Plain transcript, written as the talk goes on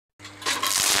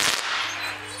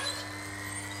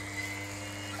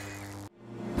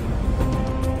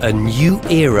A new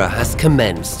era has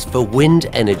commenced for wind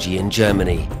energy in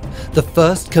Germany. The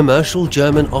first commercial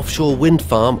German offshore wind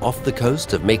farm off the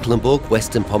coast of Mecklenburg,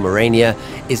 Western Pomerania,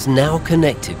 is now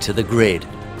connected to the grid.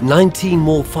 19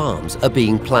 more farms are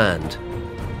being planned.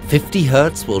 50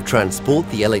 Hertz will transport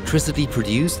the electricity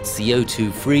produced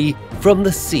CO2-free from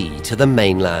the sea to the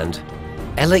mainland.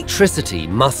 Electricity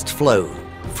must flow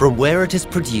from where it is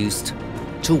produced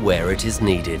to where it is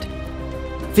needed.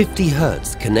 50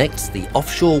 Hertz connects the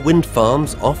offshore wind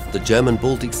farms off the German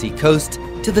Baltic Sea coast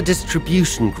to the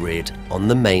distribution grid on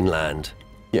the mainland.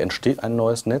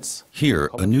 Here,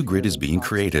 a new grid is being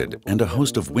created, and a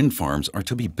host of wind farms are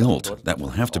to be built that will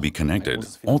have to be connected,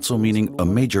 also meaning a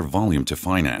major volume to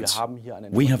finance.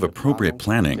 We have appropriate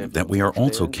planning that we are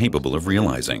also capable of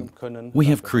realizing. We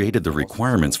have created the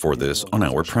requirements for this on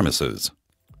our premises.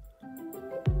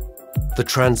 The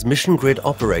transmission grid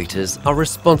operators are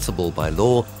responsible by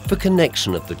law for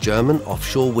connection of the German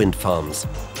offshore wind farms.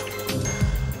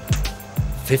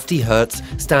 50 Hertz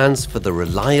stands for the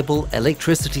reliable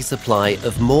electricity supply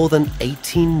of more than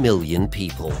 18 million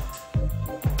people.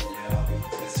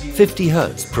 50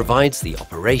 Hertz provides the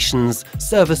operations,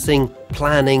 servicing,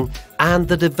 planning and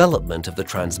the development of the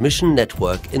transmission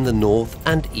network in the north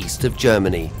and east of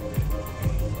Germany.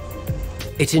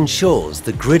 It ensures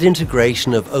the grid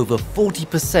integration of over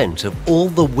 40% of all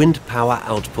the wind power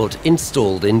output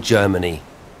installed in Germany.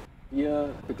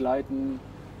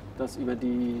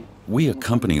 We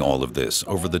accompany all of this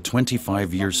over the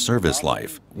 25-year service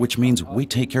life, which means we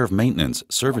take care of maintenance,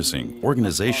 servicing,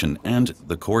 organization, and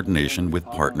the coordination with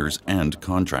partners and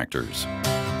contractors.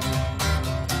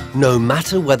 No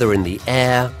matter whether in the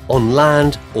air, on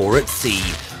land, or at sea,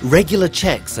 regular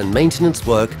checks and maintenance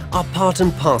work are part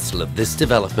and parcel of this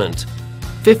development.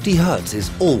 50 Hertz is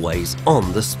always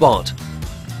on the spot.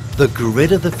 The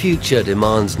grid of the future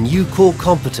demands new core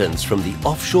competence from the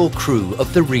offshore crew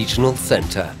of the regional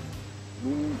center.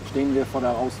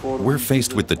 We're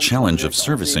faced with the challenge of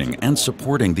servicing and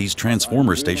supporting these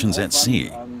transformer stations at sea,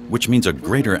 which means a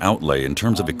greater outlay in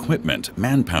terms of equipment,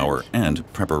 manpower, and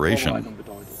preparation.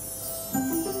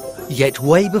 Yet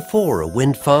way before a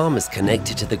wind farm is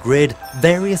connected to the grid,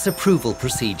 various approval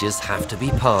procedures have to be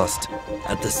passed.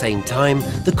 At the same time,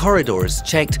 the corridor is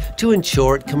checked to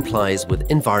ensure it complies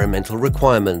with environmental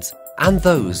requirements and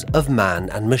those of man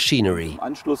and machinery.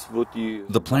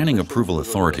 The Planning Approval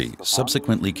Authority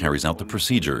subsequently carries out the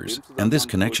procedures, and this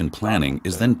connection planning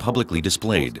is then publicly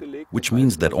displayed, which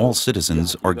means that all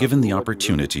citizens are given the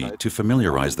opportunity to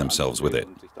familiarize themselves with it.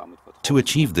 To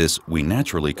achieve this, we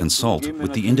naturally consult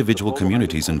with the individual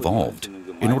communities involved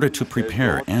in order to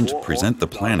prepare and present the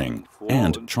planning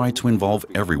and try to involve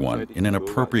everyone in an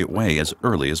appropriate way as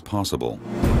early as possible.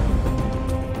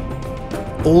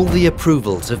 All the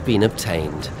approvals have been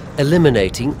obtained,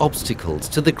 eliminating obstacles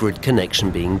to the grid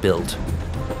connection being built.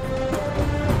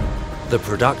 The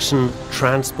production,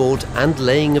 transport and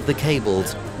laying of the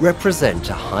cables represent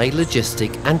a high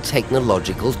logistic and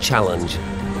technological challenge.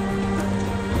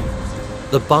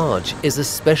 The barge is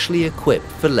especially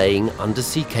equipped for laying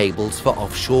undersea cables for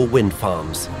offshore wind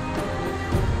farms.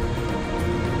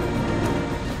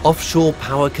 Offshore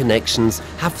power connections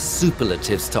have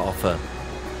superlatives to offer.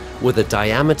 With a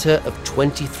diameter of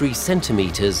 23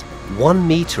 centimeters, 1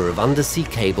 meter of undersea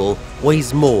cable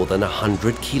weighs more than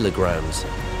 100 kilograms.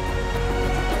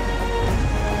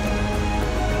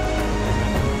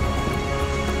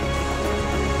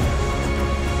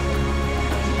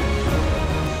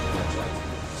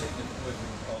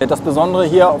 What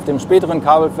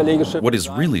is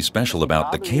really special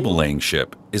about the cable-laying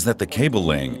ship is that the cable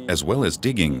laying, as well as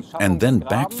digging and then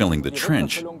backfilling the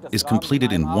trench, is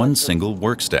completed in one single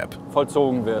work step.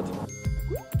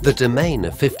 The domain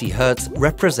of 50 Hertz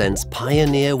represents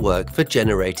pioneer work for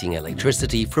generating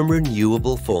electricity from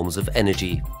renewable forms of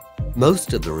energy.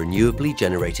 Most of the renewably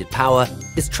generated power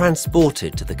is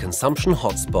transported to the consumption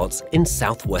hotspots in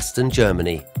southwestern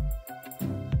Germany.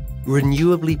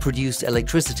 Renewably produced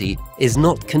electricity is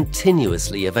not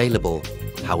continuously available.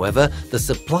 However, the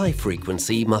supply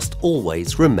frequency must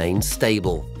always remain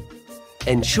stable.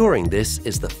 Ensuring this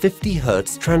is the 50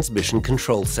 Hertz Transmission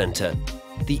Control Center.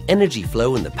 The energy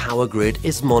flow in the power grid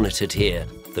is monitored here,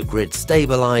 the grid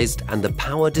stabilized and the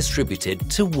power distributed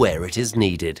to where it is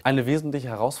needed.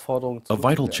 A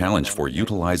vital challenge for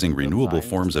utilizing renewable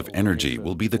forms of energy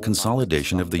will be the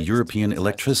consolidation of the European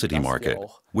electricity market,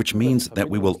 which means that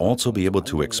we will also be able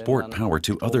to export power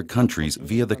to other countries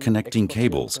via the connecting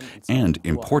cables and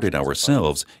import it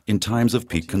ourselves in times of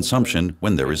peak consumption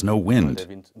when there is no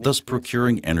wind, thus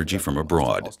procuring energy from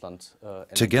abroad.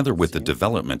 Together with the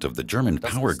development of the German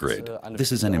power grid,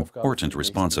 this is an important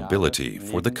responsibility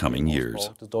for for the coming years.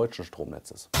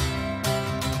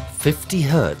 50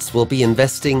 Hertz will be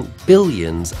investing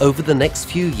billions over the next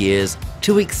few years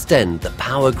to extend the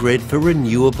power grid for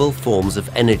renewable forms of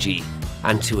energy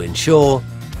and to ensure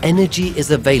energy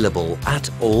is available at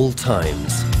all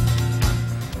times.